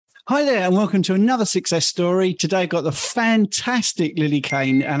Hi there, and welcome to another success story. Today I've got the fantastic Lillie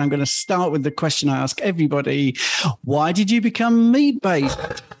Kane, and I'm going to start with the question I ask everybody. Why did you become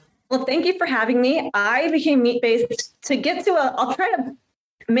meat-based? Well, thank you for having me. I became meat-based to get to I'll try to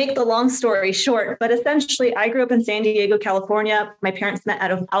make the long story short, but essentially I grew up in San Diego, California. My parents met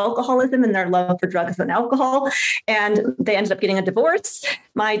out of alcoholism and their love for drugs and alcohol, and they ended up getting a divorce.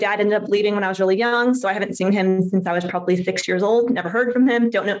 My dad ended up leaving when I was really young, so I haven't seen him since I was probably 6 years old, never heard from him,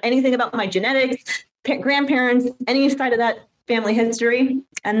 don't know anything about my genetics, grandparents, any side of that family history.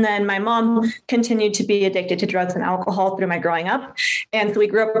 And then my mom continued to be addicted to drugs and alcohol through my growing up. And so we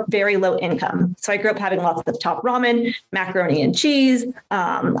grew up very low income. So I grew up having lots of top ramen, macaroni and cheese,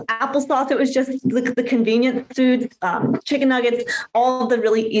 applesauce. It was just the convenient foods, chicken nuggets, all the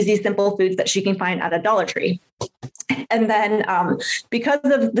really easy, simple foods that she can find at a Dollar Tree. And then because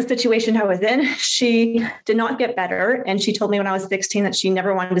of the situation I was in, she did not get better. And she told me when I was 16 that she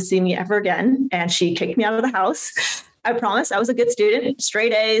never wanted to see me ever again. And she kicked me out of the house. I promised I was a good student,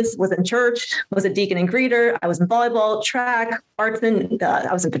 straight A's, was in church, was a deacon and greeter. I was in volleyball, track, arts, and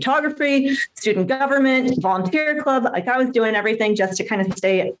I was in photography, student government, volunteer club. Like I was doing everything just to kind of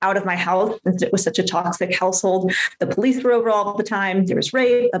stay out of my house since it was such a toxic household. The police were over all the time. There was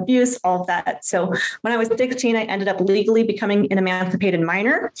rape, abuse, all of that. So when I was 16, I ended up legally becoming an emancipated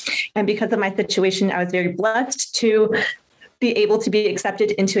minor. And because of my situation, I was very blessed to be able to be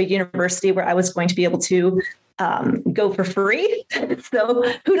accepted into a university where I was going to be able to go for free. So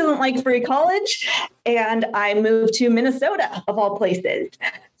who doesn't like free college? And I moved to Minnesota, of all places.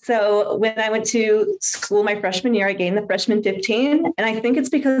 So when I went to school my freshman year, I gained the freshman 15. And I think it's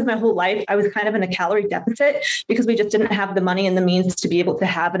because my whole life I was kind of in a calorie deficit because we just didn't have the money and the means to be able to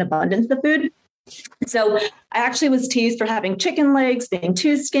have an abundance of food. So I actually was teased for having chicken legs, being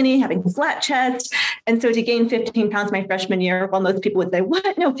too skinny, having flat chest. And so to gain 15 pounds my freshman year, while most people would say,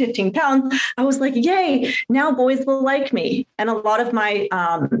 what? No, 15 pounds. I was like, yay, now boys will like me. And a lot of my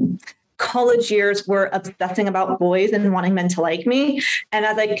college years were obsessing about boys and wanting men to like me. And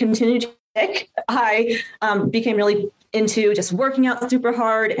as I continued to pick, I became really into just working out super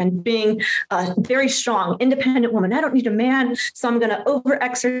hard and being a very strong, independent woman. I don't need a man, so I'm going to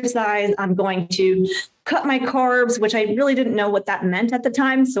over-exercise. I'm going to cut my carbs, which I really didn't know what that meant at the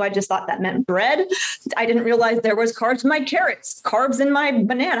time. So I just thought that meant bread. I didn't realize there was carbs in my carrots, carbs in my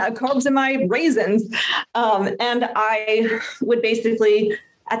banana, carbs in my raisins. And I would basically,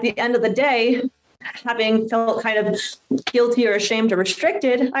 at the end of the day, having felt kind of guilty or ashamed or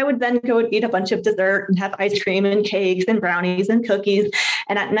restricted, I would then go and eat a bunch of dessert and have ice cream and cakes and brownies and cookies.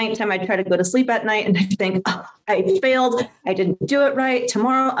 And at nighttime, I'd try to go to sleep at night and I'd think, oh, I failed. I didn't do it right.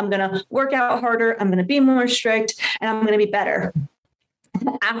 Tomorrow, I'm going to work out harder. I'm going to be more strict and I'm going to be better.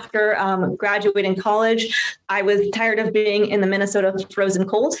 After graduating college, I was tired of being in the Minnesota frozen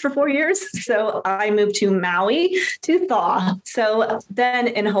cold for 4 years. So I moved to Maui to thaw. So then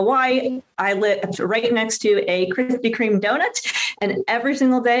in Hawaii, I lived right next to a Krispy Kreme donut. And every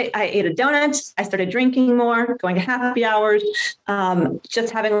single day I ate a donut. I started drinking more, going to happy hours,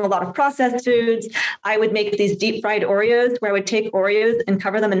 just having a lot of processed foods. I would make these deep fried Oreos where I would take Oreos and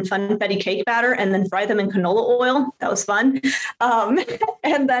cover them in funfetti cake batter and then fry them in canola oil. That was fun.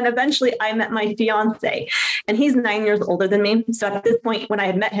 And then eventually I met my fiance and he's 9 years older than me. So at this point, when I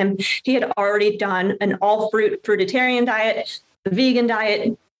had met him, he had already done an all fruitarian diet, vegan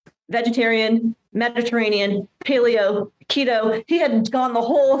diet, vegetarian, Mediterranean, paleo, keto. He had gone the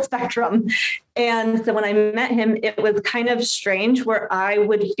whole spectrum. And so when I met him, it was kind of strange where I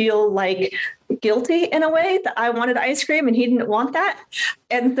would feel like guilty in a way that I wanted ice cream and he didn't want that.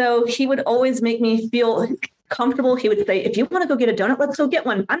 And so he would always make me feel comfortable. He would say, if you want to go get a donut, let's go get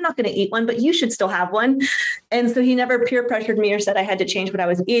one. I'm not going to eat one, but you should still have one. And so he never peer pressured me or said I had to change what I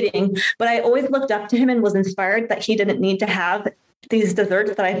was eating. But I always looked up to him and was inspired that he didn't need to have these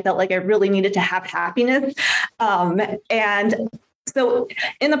desserts that I felt like I really needed to have happiness. And so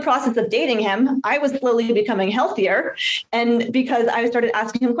in the process of dating him, I was slowly becoming healthier. And because I started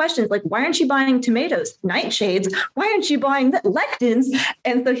asking him questions like, why aren't you buying tomatoes, nightshades? Why aren't you buying lectins?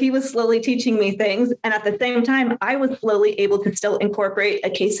 And so he was slowly teaching me things. And at the same time, I was slowly able to still incorporate a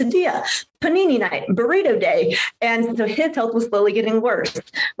quesadilla, panini night, burrito day. And so his health was slowly getting worse.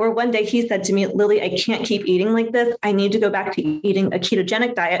 Where one day he said to me, Lillie, I can't keep eating like this. I need to go back to eating a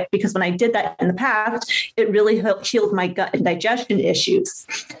ketogenic diet because when I did that in the past, it really healed my gut and digestion issues.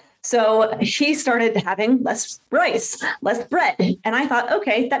 So he started having less rice, less bread. And I thought,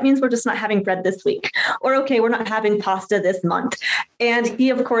 okay, that means we're just not having bread this week. Or, okay, we're not having pasta this month. And he,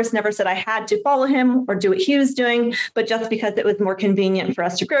 of course, never said I had to follow him or do what he was doing, but just because it was more convenient for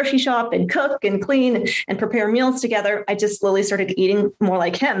us to grocery shop and cook and clean and prepare meals together, I just slowly started eating more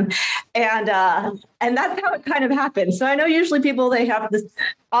like him. And that's how it kind of happened. So I know usually people, they have this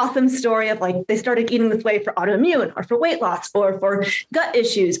awesome story of like they started eating this way for autoimmune or for weight loss or for gut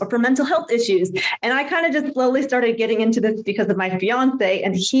issues or for mental health issues. And I kind of just slowly started getting into this because of my fiance,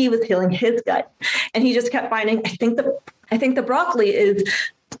 and he was healing his gut. And he just kept finding, I think the broccoli is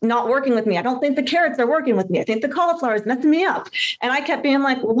not working with me. I don't think the carrots are working with me. I think the cauliflower is messing me up. And I kept being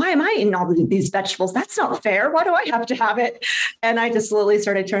like, well, why am I eating all these vegetables? That's not fair. Why do I have to have it? And I just slowly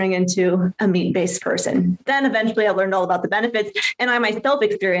started turning into a meat-based person. Then eventually I learned all about the benefits, and I myself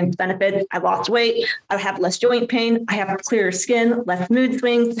experienced benefits. I lost weight. I have less joint pain. I have clearer skin, less mood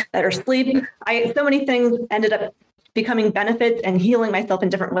swings, better sleep. So many things ended up becoming benefits and healing myself in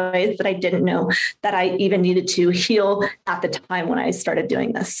different ways that I didn't know that I even needed to heal at the time when I started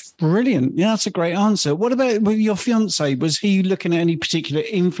doing this. Brilliant. Yeah, that's a great answer. What about with your fiance? Was he looking at any particular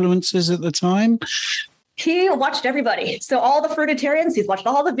influences at the time? He watched everybody. So all the fruitarians, he's watched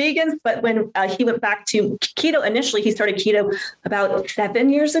all the vegans. But when he went back to keto, initially he started keto about 7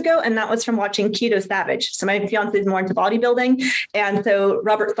 years ago. And that was from watching Keto Savage. So my fiance is more into bodybuilding. And so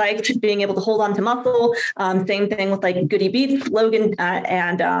Robert Sykes being able to hold on to muscle. Same thing with like Goody Beats, Logan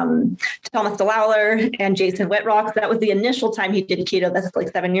and Thomas DeLauer and Jason Whitrock. That was the initial time he did keto. That's like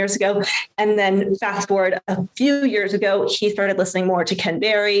 7 years ago. And then fast forward a few years ago, he started listening more to Ken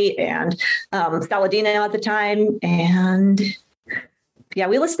Berry and Saladino at the time. And yeah,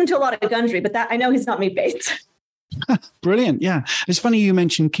 we listened to a lot of Gundry, but that I know he's not meat-based. Brilliant. Yeah. It's funny you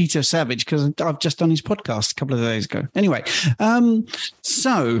mentioned Keto Savage because I've just done his podcast a couple of days ago. Anyway,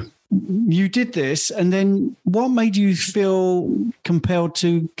 so you did this, and then what made you feel compelled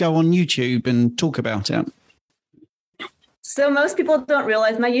to go on YouTube and talk about it? So most people don't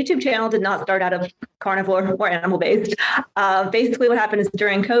realize my YouTube channel did not start out of carnivore or animal-based. Basically what happened is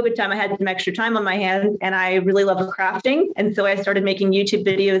during COVID time, I had some extra time on my hands and I really love crafting. And so I started making YouTube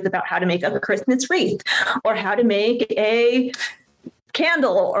videos about how to make a Christmas wreath or how to make a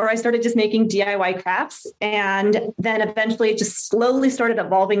candle, or I started just making DIY crafts. And then eventually it just slowly started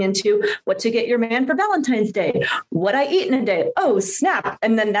evolving into what to get your man for Valentine's Day, what I eat in a day. Oh, snap.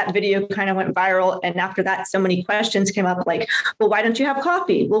 And then that video kind of went viral. And after that, so many questions came up like, well, why don't you have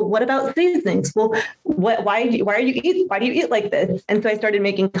coffee? Well, what about seasonings? Well, why do you eat like this? And so I started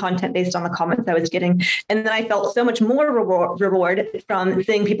making content based on the comments I was getting. And then I felt so much more reward from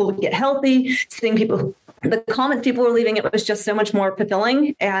seeing people get healthy, seeing the comments people were leaving. It was just so much more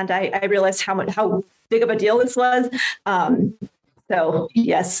fulfilling. And I realized how big of a deal this was. So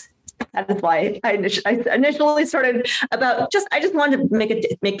yes, that is why I initially started about I just wanted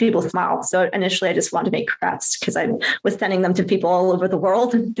to make people smile. So initially I just wanted to make crafts because I was sending them to people all over the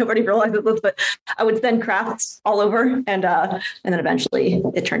world. Nobody realizes this, but I would send crafts all over. And then eventually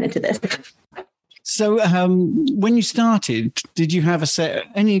it turned into this. So when you started, did you have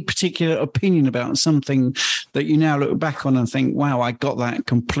any particular opinion about something that you now look back on and think, wow, I got that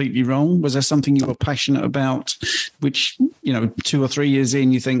completely wrong? Was there something you were passionate about, which, 2 or 3 years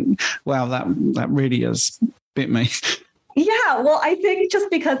in, you think, wow, that really has bit me? Yeah, well, I think just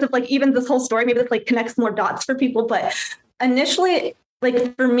because of even this whole story, maybe this connects more dots for people. But initially,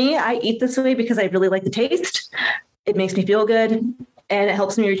 for me, I eat this way because I really like the taste. It makes me feel good and it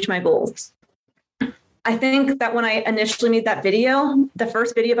helps me reach my goals. I think that when I initially made that video, the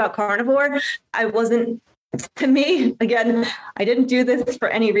first video about carnivore, to me, again, I didn't do this for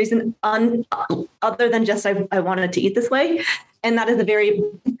any reason other than just I wanted to eat this way. And that is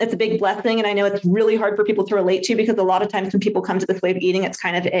it's a big blessing. And I know it's really hard for people to relate to because a lot of times when people come to this way of eating, it's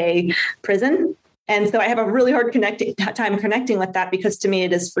kind of a prison. And so I have a really hard time connecting with that because to me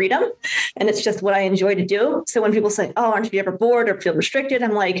it is freedom and it's just what I enjoy to do. So when people say, oh, aren't you ever bored or feel restricted?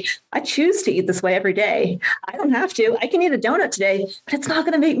 I'm like, I choose to eat this way every day. I don't have to. I can eat a donut today, but it's not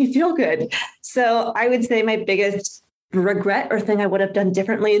going to make me feel good. So I would say my biggest regret or thing I would have done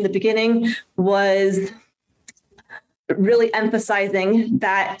differently in the beginning was really emphasizing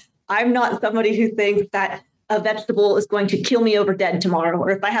that I'm not somebody who thinks that a vegetable is going to kill me over dead tomorrow. Or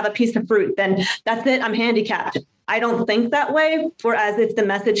if I have a piece of fruit, then that's it. I'm handicapped. I don't think that way. Whereas if the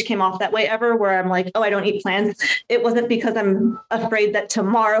message came off that way ever, where I'm like, oh, I don't eat plants, it wasn't because I'm afraid that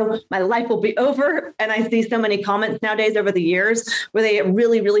tomorrow my life will be over. And I see so many comments nowadays over the years where they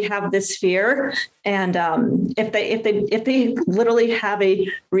really, really have this fear. And if they literally have a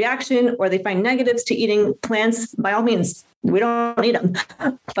reaction or they find negatives to eating plants, by all means, we don't eat them.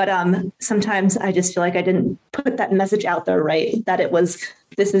 But sometimes I just feel like I didn't put that message out there right, that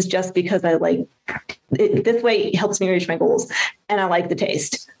this is just because I like it, this way it helps me reach my goals and I like the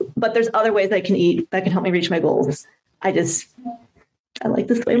taste. But there's other ways I can eat that can help me reach my goals. I like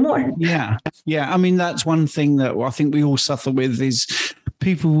this way more. Yeah. I mean, that's one thing that I think we all suffer with is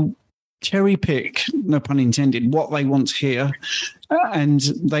people cherry pick, no pun intended, what they want to hear. And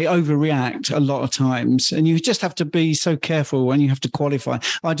they overreact a lot of times. And you just have to be so careful when you have to qualify.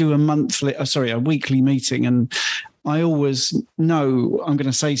 I do a weekly meeting, and I always know I'm going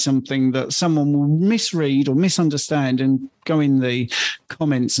to say something that someone will misread or misunderstand and go in the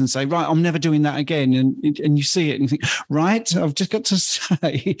comments and say, right, I'm never doing that again. And you see it and you think, right, I've just got to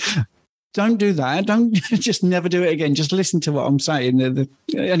say, don't do that. Don't just never do it again. Just listen to what I'm saying.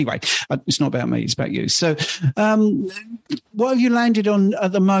 Anyway, it's not about me. It's about you. So what have you landed on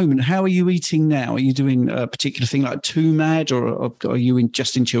at the moment? How are you eating now? Are you doing a particular thing like TUMAD or are you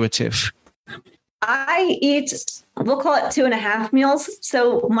just intuitive? I eat, we'll call it 2.5 meals.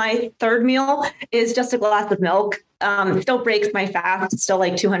 So my third meal is just a glass of milk. Still breaks my fast. It's still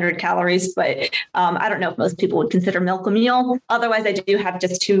like 200 calories, but I don't know if most people would consider milk a meal. Otherwise, I do have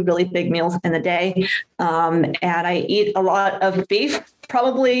just 2 really big meals in the day. And I eat a lot of beef.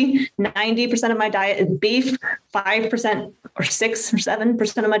 Probably 90% of my diet is beef, 5% or 6 or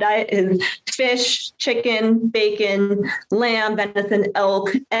 7% of my diet is fish, chicken, bacon, lamb, venison,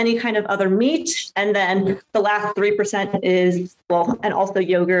 elk, any kind of other meat. And then the last 3% is, and also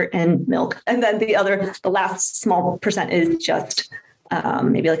yogurt and milk. And then the last small percent is just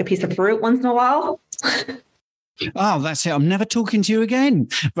maybe like a piece of fruit once in a while. Oh, that's it. I'm never talking to you again.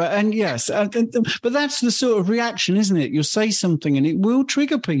 But yes, but that's the sort of reaction, isn't it? You'll say something and it will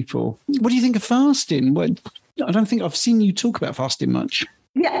trigger people. What do you think of fasting? I don't think I've seen you talk about fasting much.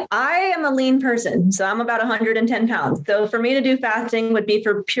 Yeah, I am a lean person, so I'm about 110 pounds. So for me to do fasting would be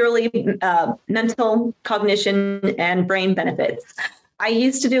for purely mental cognition and brain benefits. I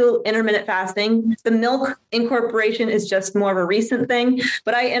used to do intermittent fasting. The milk incorporation is just more of a recent thing,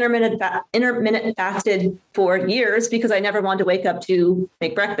 but I intermittent fasted for years because I never wanted to wake up to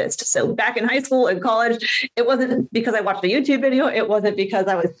make breakfast. So back in high school and college, it wasn't because I watched a YouTube video. It wasn't because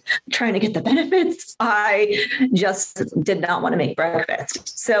I was trying to get the benefits. I just did not want to make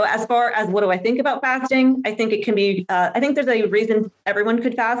breakfast. So as far as what do I think about fasting, I think it can be, I think there's a reason everyone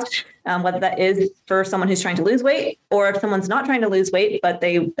could fast, whether that is for someone who's trying to lose weight or if someone's not trying to lose weight, but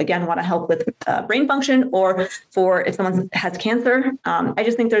they, again, want to help with brain function, or for if someone has cancer. I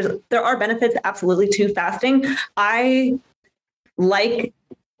just think there are benefits absolutely to fasting. I like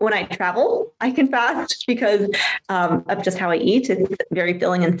when I travel, I can fast because of just how I eat. It's very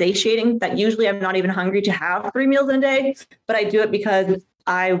filling and satiating that usually I'm not even hungry to have 3 meals in a day, but I do it because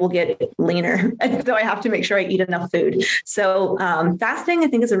I will get leaner. And so I have to make sure I eat enough food. So fasting, I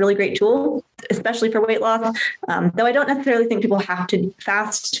think, is a really great tool, especially for weight loss. Though I don't necessarily think people have to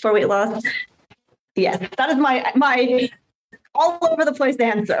fast for weight loss. Yes, that is my all over the place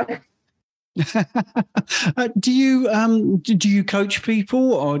answer. Do you coach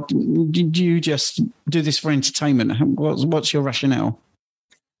people, or do you just do this for entertainment? What's your rationale?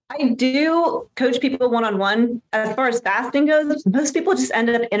 I do coach people one-on-one. As far as fasting goes, most people just end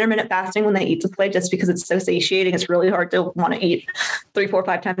up intermittent fasting when they eat this way, just because it's so satiating. It's really hard to want to eat 3, 4,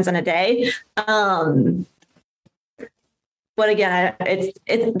 5 times in a day. But again, it's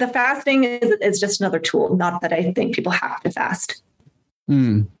the fasting is just another tool. Not that I think people have to fast.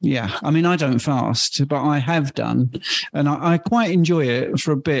 Yeah, I mean, I don't fast, but I have done, and I quite enjoy it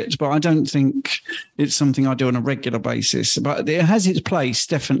for a bit, but I don't think it's something I do on a regular basis, but it has its place,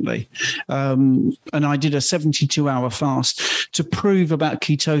 definitely. And I did a 72-hour fast to prove about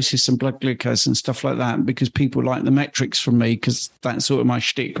ketosis and blood glucose and stuff like that, because people like the metrics from me, because that's sort of my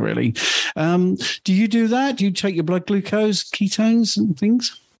shtick, really. Do you do that? Do you take your blood glucose, ketones and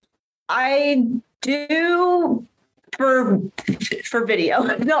things? I do for video,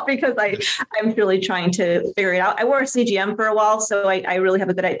 not because I'm really trying to figure it out. I wore a CGM for a while, so I really have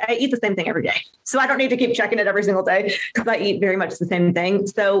a good idea. I eat the same thing every day, so I don't need to keep checking it every single day because I eat very much the same thing.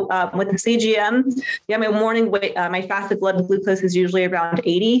 So with the CGM, my morning weight, my fasted blood glucose is usually around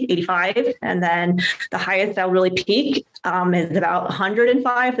 80, 85, and then the highest I'll really peak is about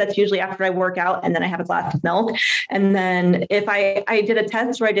 105. That's usually after I work out, and then I have a glass of milk. And then if I did a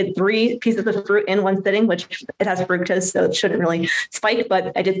test where I did 3 pieces of fruit in one sitting, which it has fructose, so it shouldn't really spike,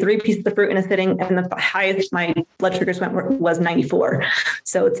 but I did 3 pieces of fruit in a sitting, and the highest my blood sugars went was 94.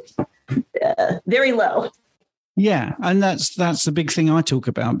 So it's very low. Yeah, and that's the big thing I talk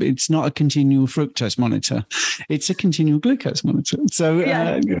about. It's not a continual fructose monitor; it's a continual glucose monitor. So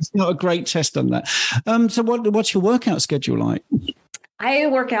it's not a great test on that. So what's your workout schedule like? I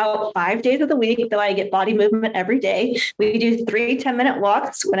work out 5 days of the week, though I get body movement every day. We do 3 10-minute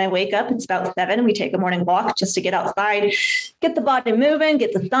walks. When I wake up, it's about 7. We take a morning walk just to get outside, get the body moving,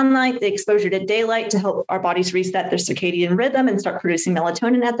 get the sunlight, the exposure to daylight to help our bodies reset their circadian rhythm and start producing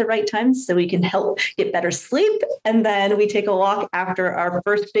melatonin at the right time so we can help get better sleep. And then we take a walk after our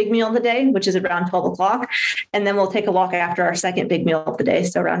first big meal of the day, which is around 12 o'clock. And then we'll take a walk after our second big meal of the day.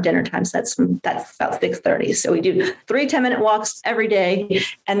 So around dinner time, so that's about 6:30. So we do 3 10-minute walks every day.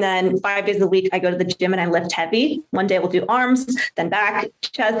 And then 5 days a week, I go to the gym and I lift heavy. One day we'll do arms, then back,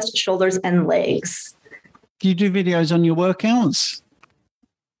 chest, shoulders, and legs. Do you do videos on your workouts?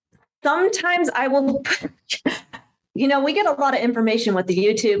 Sometimes I will. We get a lot of information with the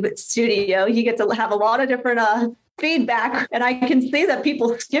YouTube studio. You get to have a lot of different feedback, and I can see that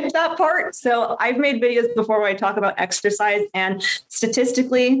people skip that part. So I've made videos before where I talk about exercise, and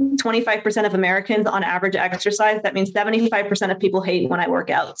statistically 25% of Americans on average exercise. That means 75% of people hate when I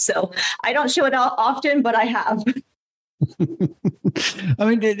work out. So I don't show it out often, but I have. I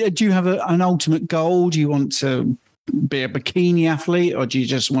mean, do you have an ultimate goal? Do you want to be a bikini athlete, or do you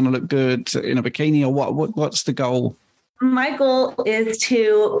just want to look good in a bikini, or what's the goal? My goal is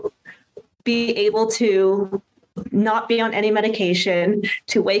to be able to not be on any medication,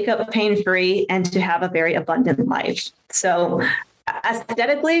 to wake up pain-free, and to have a very abundant life. So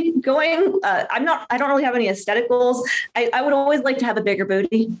aesthetically going, I don't really have any aesthetic goals. I would always like to have a bigger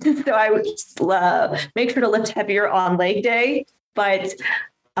booty. So I would just make sure to lift heavier on leg day. But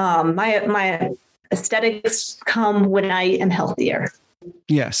my aesthetics come when I am healthier.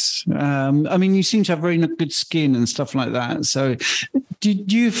 Yes. I mean, you seem to have very good skin and stuff like that. So do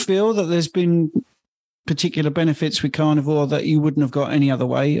you feel that there's been particular benefits with carnivore that you wouldn't have got any other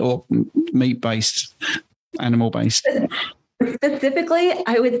way, or meat-based, animal-based? Specifically,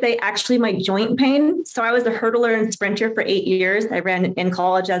 I would say actually my joint pain. So I was a hurdler and sprinter for 8 years. I ran in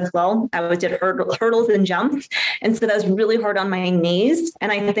college as well. I did hurdles and jumps. And so that was really hard on my knees.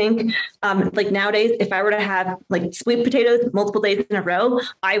 And I think like nowadays, if I were to have like sweet potatoes multiple days in a row,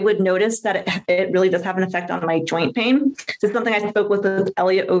 I would notice that it really does have an effect on my joint pain. So something I spoke with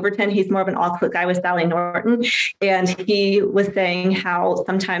Elliot Overton. He's more of an oxalate guy with Sally Norton. And he was saying how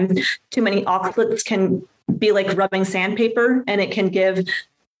sometimes too many oxalates can be like rubbing sandpaper, and it can give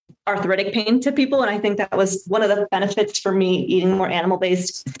arthritic pain to people. And I think that was one of the benefits for me eating more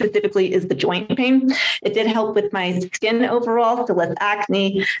animal-based specifically is the joint pain. It did help with my skin overall, so less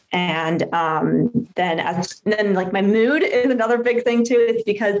acne. And then like my mood is another big thing too. It's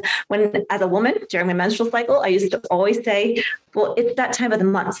because as a woman during my menstrual cycle, I used to always say, well, it's that time of the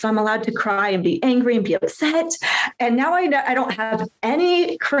month, so I'm allowed to cry and be angry and be upset. And now I don't have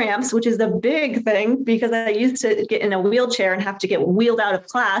any cramps, which is a big thing because I used to get in a wheelchair and have to get wheeled out of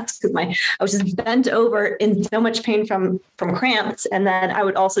class because I was just bent over in so much pain from cramps. And then I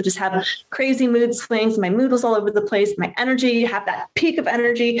would also just have crazy mood swings. My mood was all over the place. My energy, have that peak of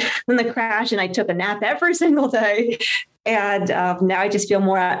energy, then the crash, and I took a nap every single day. And now I just feel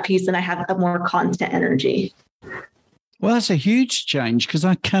more at peace and I have a more constant energy. Well, that's a huge change because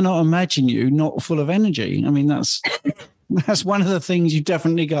I cannot imagine you not full of energy. I mean, that's one of the things you've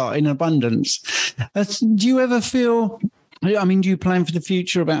definitely got in abundance. Do you ever feel, I mean, do you plan for the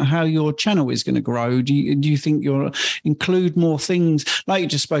future about how your channel is going to grow? Do you think you'll include more things? Like you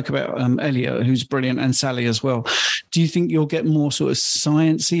just spoke about Elliot, who's brilliant, and Sally as well. Do you think you'll get more sort of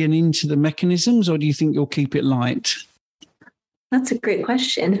sciencey and into the mechanisms, or do you think you'll keep it light? That's a great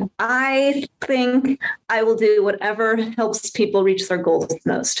question. I think I will do whatever helps people reach their goals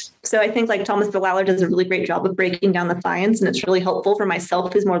most. So I think like Thomas DeLauer does a really great job of breaking down the science, and it's really helpful for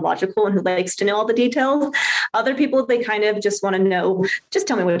myself who's more logical and who likes to know all the details. Other people, they kind of just want to know, just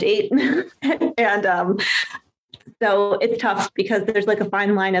tell me what to eat. And so it's tough because there's like a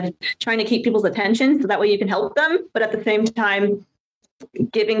fine line of trying to keep people's attention so that way you can help them, but at the same time,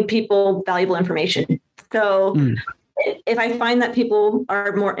 giving people valuable information. So if I find that people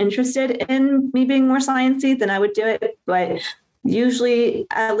are more interested in me being more sciencey, then I would do it. But usually,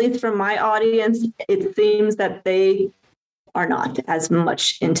 at least from my audience, it seems that they are not as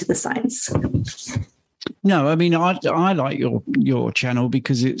much into the science. No, I mean, I like your channel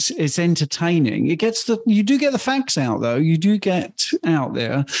because it's entertaining. You do get the facts out though. You do get out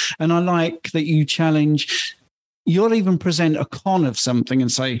there, and I like that you challenge. You'll even present a con of something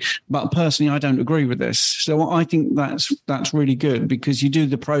and say, but personally, I don't agree with this. So I think that's really good because you do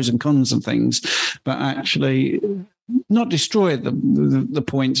the pros and cons of things, but actually not destroy the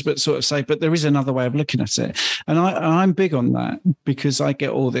points, but sort of say, but there is another way of looking at it. And I'm big on that because I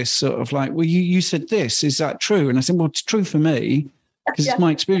get all this sort of like, well, you said this, is that true? And I said, well, it's true for me because it's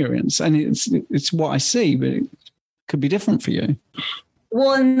my experience and it's what I see, but it could be different for you.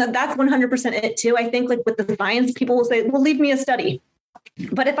 Well, and that's 100% it too. I think like with the science, people will say, well, leave me a study.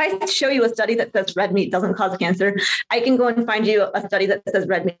 But if I show you a study that says red meat doesn't cause cancer, I can go and find you a study that says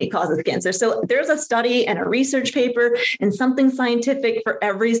red meat causes cancer. So there's a study and a research paper and something scientific for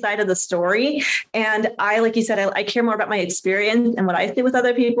every side of the story. And like you said, I care more about my experience and what I see with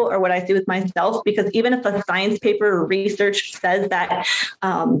other people or what I see with myself, because even if a science paper or research says that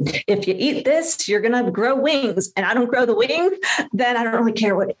if you eat this, you're going to grow wings, and I don't grow the wings, then I don't really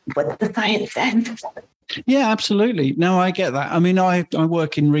care what the science says. Yeah, absolutely. No, I get that. I mean, I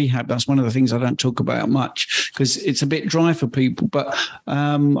work in rehab. That's one of the things I don't talk about much because it's a bit dry for people. But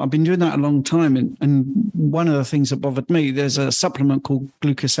I've been doing that a long time. And one of the things that bothered me, there's a supplement called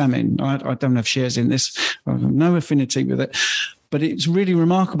glucosamine. I don't have shares in this. I have no affinity with it. But it's really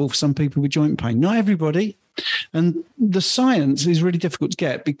remarkable for some people with joint pain. Not everybody. And the science is really difficult to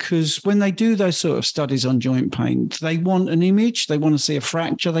get because when they do those sort of studies on joint pain, they want an image, they want to see a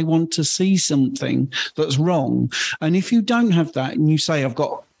fracture, they want to see something that's wrong. And if you don't have that and you say, I've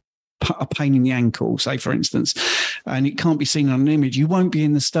got a pain in the ankle, say, for instance, and it can't be seen on an image, you won't be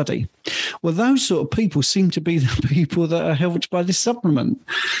in the study. Well, those sort of people seem to be the people that are helped by this supplement.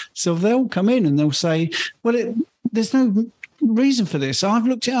 So they'll come in and they'll say, well, there's no reason for this. I've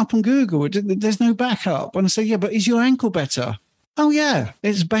looked it up on Google. There's no backup. And I say, yeah, but is your ankle better? Oh, yeah,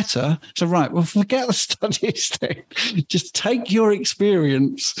 it's better. So, right, well, forget the studies then. Just take your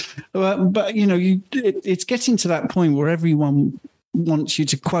experience. But you know, it's getting to that point where everyone wants you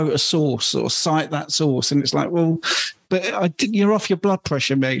to quote a source or cite that source. And it's like, well, but you're off your blood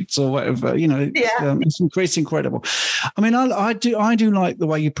pressure, mates, or whatever. You know, it's incredible. I mean, I do like the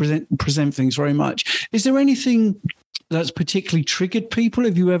way you present things very much. Is there anything that's particularly triggered people?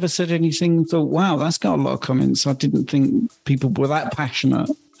 Have you ever said anything, thought, wow, that's got a lot of comments. I didn't think people were that passionate.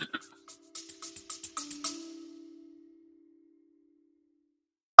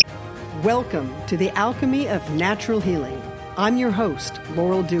 Welcome to the Alchemy of Natural Healing. I'm your host,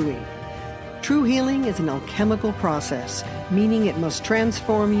 Laurel Dewey. True healing is an alchemical process, meaning it must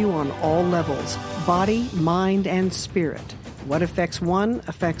transform you on all levels, body, mind, and spirit. What affects one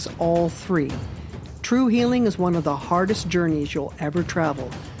affects all three. True healing is one of the hardest journeys you'll ever travel,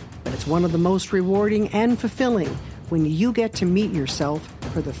 but it's one of the most rewarding and fulfilling when you get to meet yourself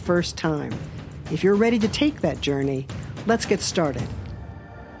for the first time. If you're ready to take that journey, let's get started.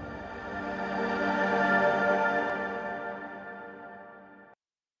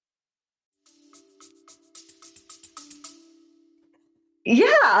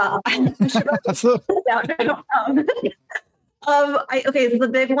 Yeah. So the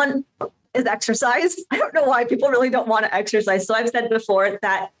big one is exercise. I don't know why people really don't want to exercise. So I've said before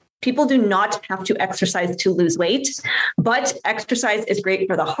that people do not have to exercise to lose weight, but exercise is great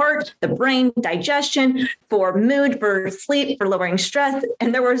for the heart, the brain, digestion, for mood, for sleep, for lowering stress.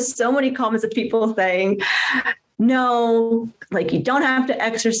 And there were so many comments of people saying, no, like, you don't have to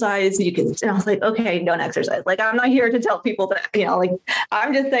exercise. You can, and I was like, okay, don't exercise. Like, I'm not here to tell people that, you know, like,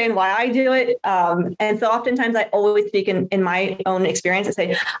 I'm just saying why I do it. And so oftentimes I always speak in my own experience and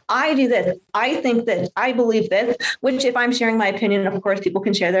say, I do this, I think this, I believe this, which if I'm sharing my opinion, of course, people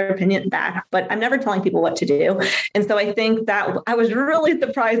can share their opinion back, but I'm never telling people what to do. And so I think that I was really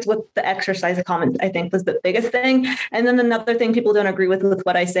surprised with the exercise comments, I think was the biggest thing. And then another thing people don't agree with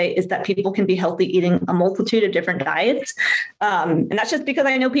what I say is that people can be healthy eating a multitude of different diets. And that's just because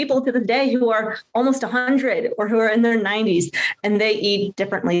I know people to this day who are almost 100 or who are in their 90s and they eat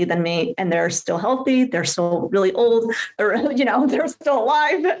differently than me, and they're still healthy. They're still really old, or, you know, they're still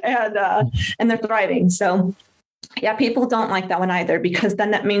alive and they're thriving. So yeah, people don't like that one either, because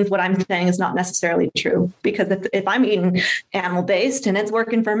then that means what I'm saying is not necessarily true. Because if I'm eating animal-based and it's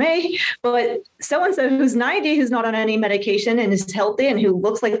working for me, but so-and-so who's 90, who's not on any medication and is healthy and who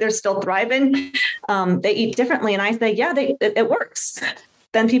looks like they're still thriving, they eat differently. And I say, yeah, it works.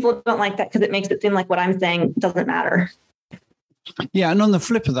 Then people don't like that because it makes it seem like what I'm saying doesn't matter. Yeah, and on the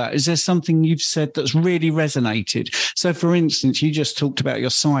flip of that, is there something you've said that's really resonated? So, for instance, you just talked about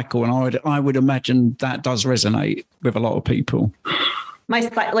your cycle, and I would imagine that does resonate with a lot of people. My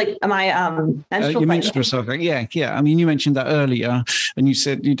menstrual cycle. Yeah. I mean, you mentioned that earlier, and you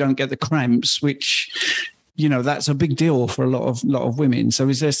said you don't get the cramps, which, you know, that's a big deal for a lot of women. So,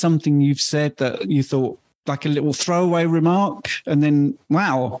 is there something you've said that you thought like a little throwaway remark, and then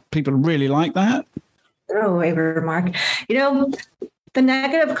wow, people really like that? Throwaway remark. You know, the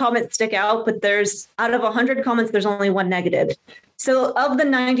negative comments stick out, but out of 100 comments, there's only one negative. So of the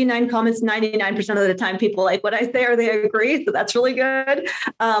 99 comments, 99% of the time, people like what I say or they agree. So that's really good.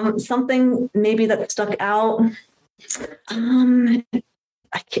 Something maybe that stuck out. That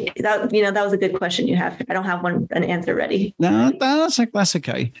was a good question you have. I don't have an answer ready. No, that's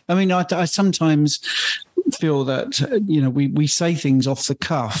okay. I mean, I sometimes feel that, you know, we say things off the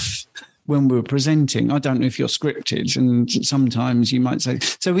cuff when we were presenting. I don't know if you're scripted, and sometimes you might say,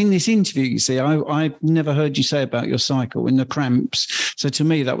 so in this interview, you see, I've never heard you say about your cycle and the cramps. So to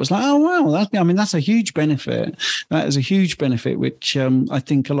me, that was like, oh, wow, that's a huge benefit. That is a huge benefit, which I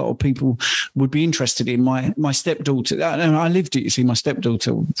think a lot of people would be interested in. My stepdaughter, I lived it, you see, my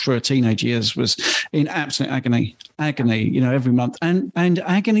stepdaughter for her teenage years was in absolute agony, you know, every month, and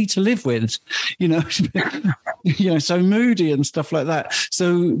agony to live with, you know, you know, so moody and stuff like that.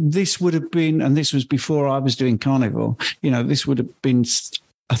 So this would have been, and this was before I was doing carnivore, you know, this would have been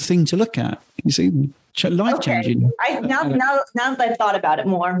a thing to look at, you see, life changing. Now that I've thought about it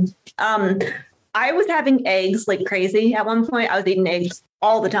more, I was having eggs like crazy. At one point, I was eating eggs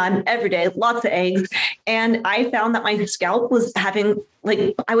all the time, every day, lots of eggs. And I found that my scalp was having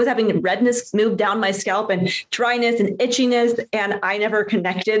redness move down my scalp and dryness and itchiness. And I never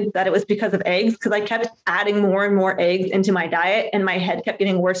connected that it was because of eggs, because I kept adding more and more eggs into my diet and my head kept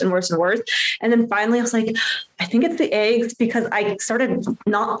getting worse and worse and worse. And then finally I was like, I think it's the eggs, because I started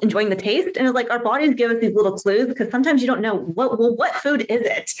not enjoying the taste. And it's like our bodies give us these little clues, because sometimes you don't know what food is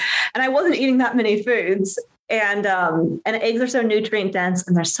it? And I wasn't eating that many foods. And eggs are so nutrient dense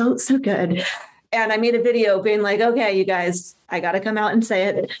and they're so good. And I made a video being like, okay, you guys, I got to come out and say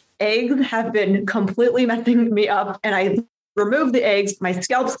it. Eggs have been completely messing me up. And I removed the eggs. My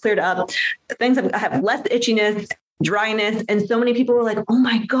scalp's cleared up. I have less itchiness, dryness. And so many people were like, oh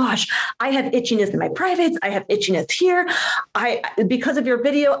my gosh, I have itchiness in my privates. I have itchiness here. Because of your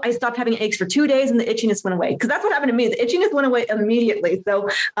video, I stopped having eggs for 2 days and the itchiness went away. Because that's what happened to me. The itchiness went away immediately. So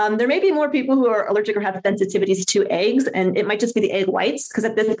there may be more people who are allergic or have sensitivities to eggs, and it might just be the egg whites. Because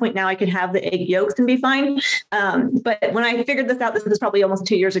at this point now I can have the egg yolks and be fine. But when I figured this out, this was probably almost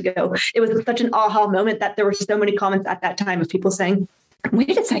 2 years ago, it was such an aha moment that there were so many comments at that time of people saying,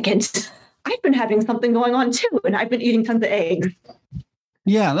 wait a second, I've been having something going on too, and I've been eating tons of eggs.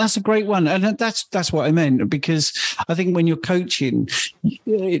 Yeah, that's a great one. And that's what I meant, because I think when you're coaching,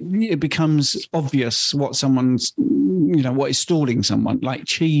 it becomes obvious what someone's, you know, what is stalling someone. Like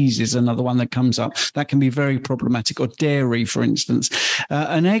cheese is another one that comes up. That can be very problematic, or dairy, for instance.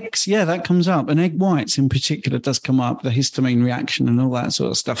 And eggs, yeah, that comes up. And egg whites in particular does come up, the histamine reaction and all that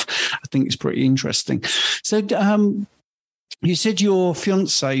sort of stuff. I think it's pretty interesting. So, you said your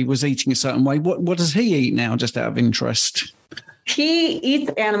fiance was eating a certain way. What does he eat now, just out of interest? He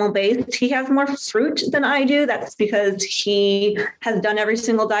eats animal-based. He has more fruit than I do. That's because he has done every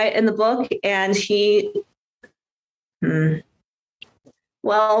single diet in the book. And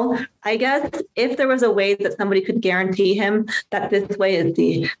well, I guess if there was a way that somebody could guarantee him that this way is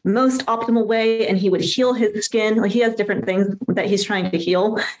the most optimal way and he would heal his skin, like he has different things that he's trying to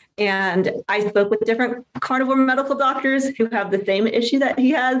heal. And I spoke with different carnivore medical doctors who have the same issue that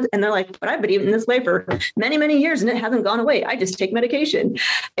he has. And they're like, but I've been eating this way for many, many years and it hasn't gone away. I just take medication.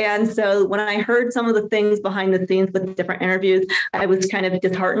 And so when I heard some of the things behind the scenes with different interviews, I was kind of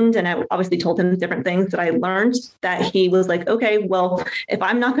disheartened. And I obviously told him different things that I learned, that he was like, okay, well, if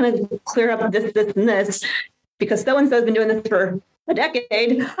I'm not going to clear up this, and this, because so-and-so has been doing this for a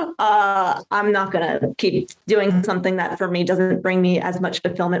decade, I'm not going to keep doing something that for me doesn't bring me as much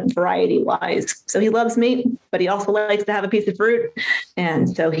fulfillment variety wise. So he loves meat, but he also likes to have a piece of fruit.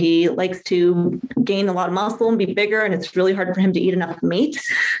 And so he likes to gain a lot of muscle and be bigger. And it's really hard for him to eat enough meat.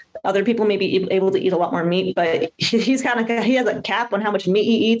 Other people may be able to eat a lot more meat, but he has a cap on how much meat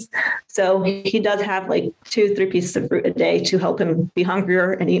he eats. So he does have like 2-3 pieces of fruit a day to help him be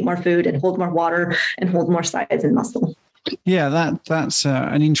hungrier and eat more food and hold more water and hold more size and muscle. Yeah, that's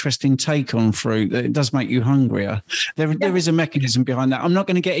an interesting take on fruit. It does make you hungrier. There is a mechanism behind that. I'm not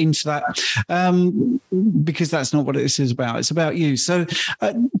going to get into that because that's not what this is about. It's about you. So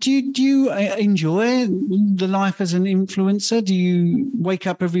do you enjoy the life as an influencer? Do you wake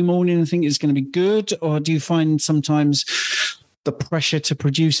up every morning and think it's going to be good? Or do you find sometimes the pressure to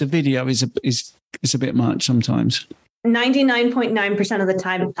produce a video is a bit much sometimes? 99.9% of the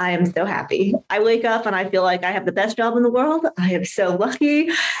time, I am so happy. I wake up and I feel like I have the best job in the world. I am so lucky.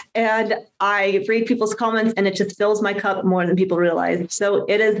 And I read people's comments and it just fills my cup more than people realize. So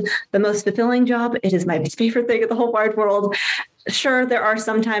it is the most fulfilling job. It is my favorite thing in the whole wide world. Sure, there are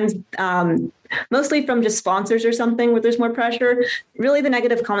sometimes, mostly from just sponsors or something where there's more pressure. Really, the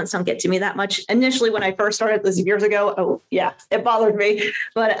negative comments don't get to me that much. Initially, when I first started this years ago, oh yeah, it bothered me.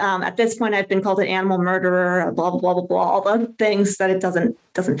 But at this point, I've been called an animal murderer, blah, blah, blah, blah, blah, all the things that it doesn't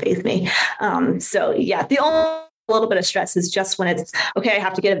faze me. So yeah, the only little bit of stress is just when it's, okay, I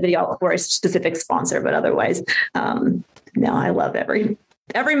have to get a video for a specific sponsor, but otherwise, no, I love every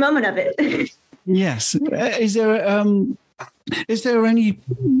moment of it. Yes. Is there any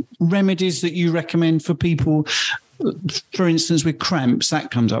remedies that you recommend for people, for instance, with cramps?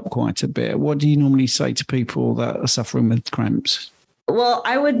 That comes up quite a bit. What do you normally say to people that are suffering with cramps? Well,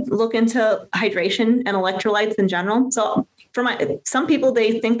 I would look into hydration and electrolytes in general. So for some people,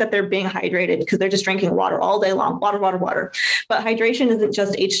 they think that they're being hydrated because they're just drinking water all day long, water. But hydration isn't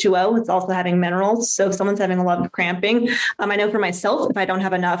just H2O. It's also having minerals. So if someone's having a lot of cramping, I know for myself, if I don't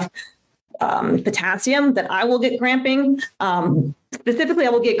have enough potassium, that I will get cramping. Specifically, I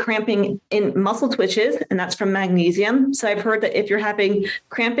will get cramping in muscle twitches, and that's from magnesium. So I've heard that if you're having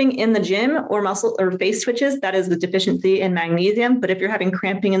cramping in the gym or muscle or face twitches, that is the deficiency in magnesium. But if you're having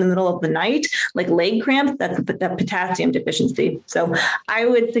cramping in the middle of the night, like leg cramps, that's the potassium deficiency. So I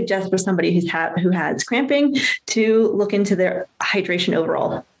would suggest for somebody who has cramping to look into their hydration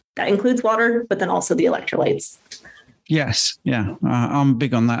overall. That includes water, but then also the electrolytes. Yes. Yeah. I'm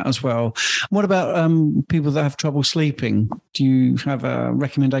big on that as well. What about people that have trouble sleeping? Do you have a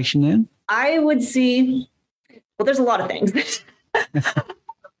recommendation there? I would see, well, there's a lot of things.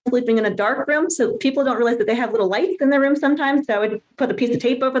 Sleeping in a dark room. So people don't realize that they have little lights in their room sometimes. So I would put a piece of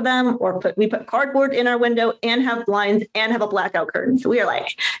tape over them, or we put cardboard in our window and have blinds and have a blackout curtain. So we are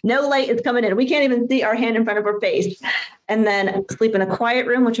like, no light is coming in. We can't even see our hand in front of our face. And then sleep in a quiet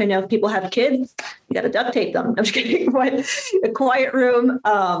room, which I know if people have kids, you got to duct tape them. I'm just kidding. But a quiet room.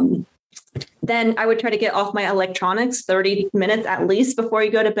 Then I would try to get off my electronics 30 minutes at least before you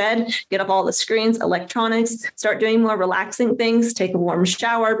go to bed, get off all the screens, electronics, start doing more relaxing things, take a warm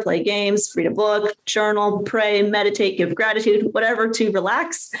shower, play games, read a book, journal, pray, meditate, give gratitude, whatever to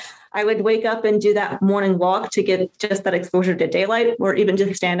relax. I would wake up and do that morning walk to get just that exposure to daylight, or even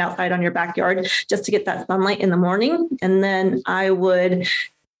just stand outside on your backyard just to get that sunlight in the morning. And then I would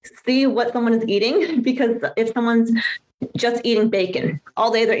see what someone is eating, because if someone's just eating bacon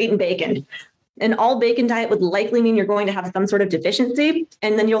all day, they're eating bacon. An all bacon diet would likely mean you're going to have some sort of deficiency,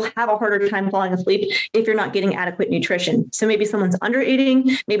 and then you'll have a harder time falling asleep if you're not getting adequate nutrition. So maybe someone's under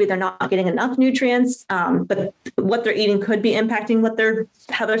eating, maybe they're not getting enough nutrients, but what they're eating could be impacting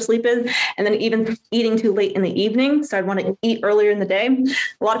how their sleep is. And then even eating too late in the evening. So I'd want to eat earlier in the day.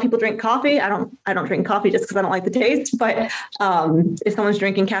 A lot of people drink coffee. I don't drink coffee just because I don't like the taste. But if someone's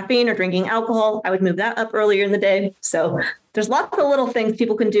drinking caffeine or drinking alcohol, I would move that up earlier in the day. So there's lots of little things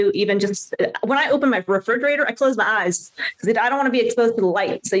people can do. Even just when I open my refrigerator, I close my eyes because I don't want to be exposed to the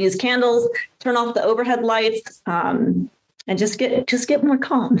light. So use candles, turn off the overhead lights, and just get more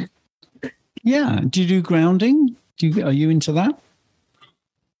calm. Yeah. Do you do grounding? Are you into that?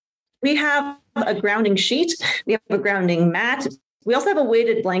 We have a grounding sheet. We have a grounding mat. We also have a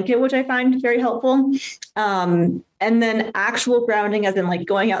weighted blanket, which I find very helpful. And then actual grounding, as in like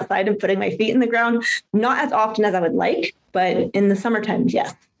going outside and putting my feet in the ground, not as often as I would like, but in the summertime,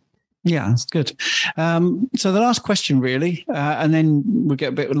 yes. Yeah, that's good. So the last question, really, and then we'll get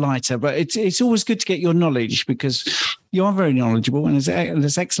a bit lighter, but it's always good to get your knowledge because you are very knowledgeable and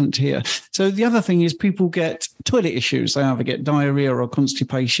it's excellent to hear. So the other thing is people get toilet issues. They either get diarrhea or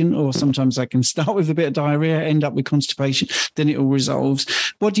constipation, or sometimes they can start with a bit of diarrhea, end up with constipation, then it all resolves.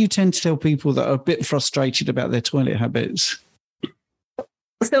 What do you tend to tell people that are a bit frustrated about their toilet habits?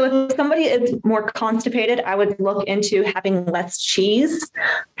 So if somebody is more constipated, I would look into having less cheese,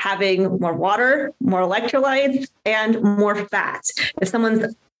 having more water, more electrolytes, and more fat. If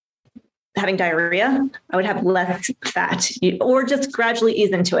someone's having diarrhea, I would have less fat, or just gradually ease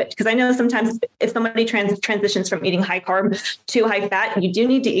into it. Because I know sometimes if somebody transitions from eating high carb to high fat, you do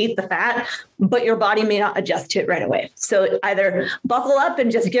need to eat the fat, but your body may not adjust to it right away. So either buckle up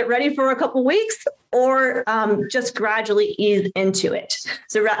and just get ready for a couple weeks, or just gradually ease into it.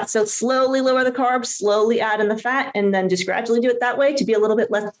 So slowly lower the carbs, slowly add in the fat, and then just gradually do it that way to be a little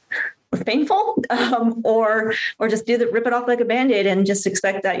bit less painful, or just rip it off like a Band-Aid and just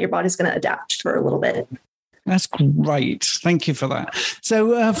expect that your body's going to adapt for a little bit. That's great. Thank you for that.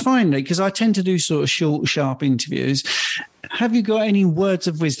 So finally, because I tend to do sort of short, sharp interviews, Have you got any words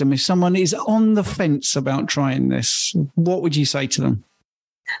of wisdom? If someone is on the fence about trying this, what would you say to them?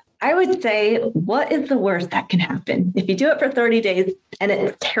 I would say, what is the worst that can happen? If you do it for 30 days and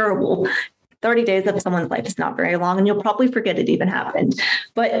it's terrible, 30 days of someone's life is not very long, and you'll probably forget it even happened.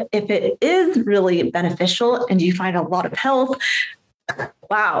 But if it is really beneficial and you find a lot of health,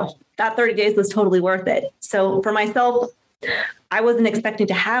 wow, that 30 days was totally worth it. So for myself, I wasn't expecting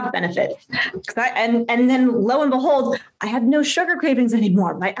to have benefits. And then lo and behold, I had no sugar cravings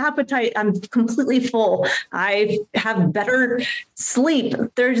anymore. My appetite, I'm completely full. I have better sleep.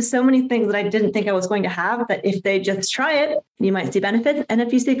 There's just so many things that I didn't think I was going to have, that if they just try it, you might see benefits. And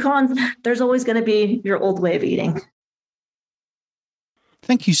if you see cons, there's always going to be your old way of eating.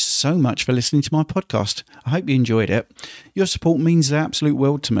 Thank you so much for listening to my podcast. I hope you enjoyed it. Your support means the absolute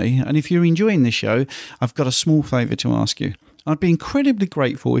world to me. And if you're enjoying this show, I've got a small favour to ask you. I'd be incredibly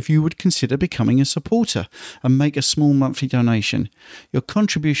grateful if you would consider becoming a supporter and make a small monthly donation. Your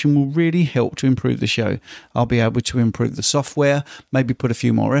contribution will really help to improve the show. I'll be able to improve the software, maybe put a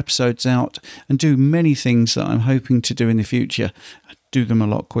few more episodes out, and do many things that I'm hoping to do in the future. Do them a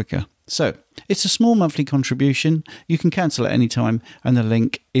lot quicker. So, it's a small monthly contribution. You can cancel at any time, and the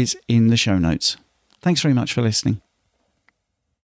link is in the show notes. Thanks very much for listening.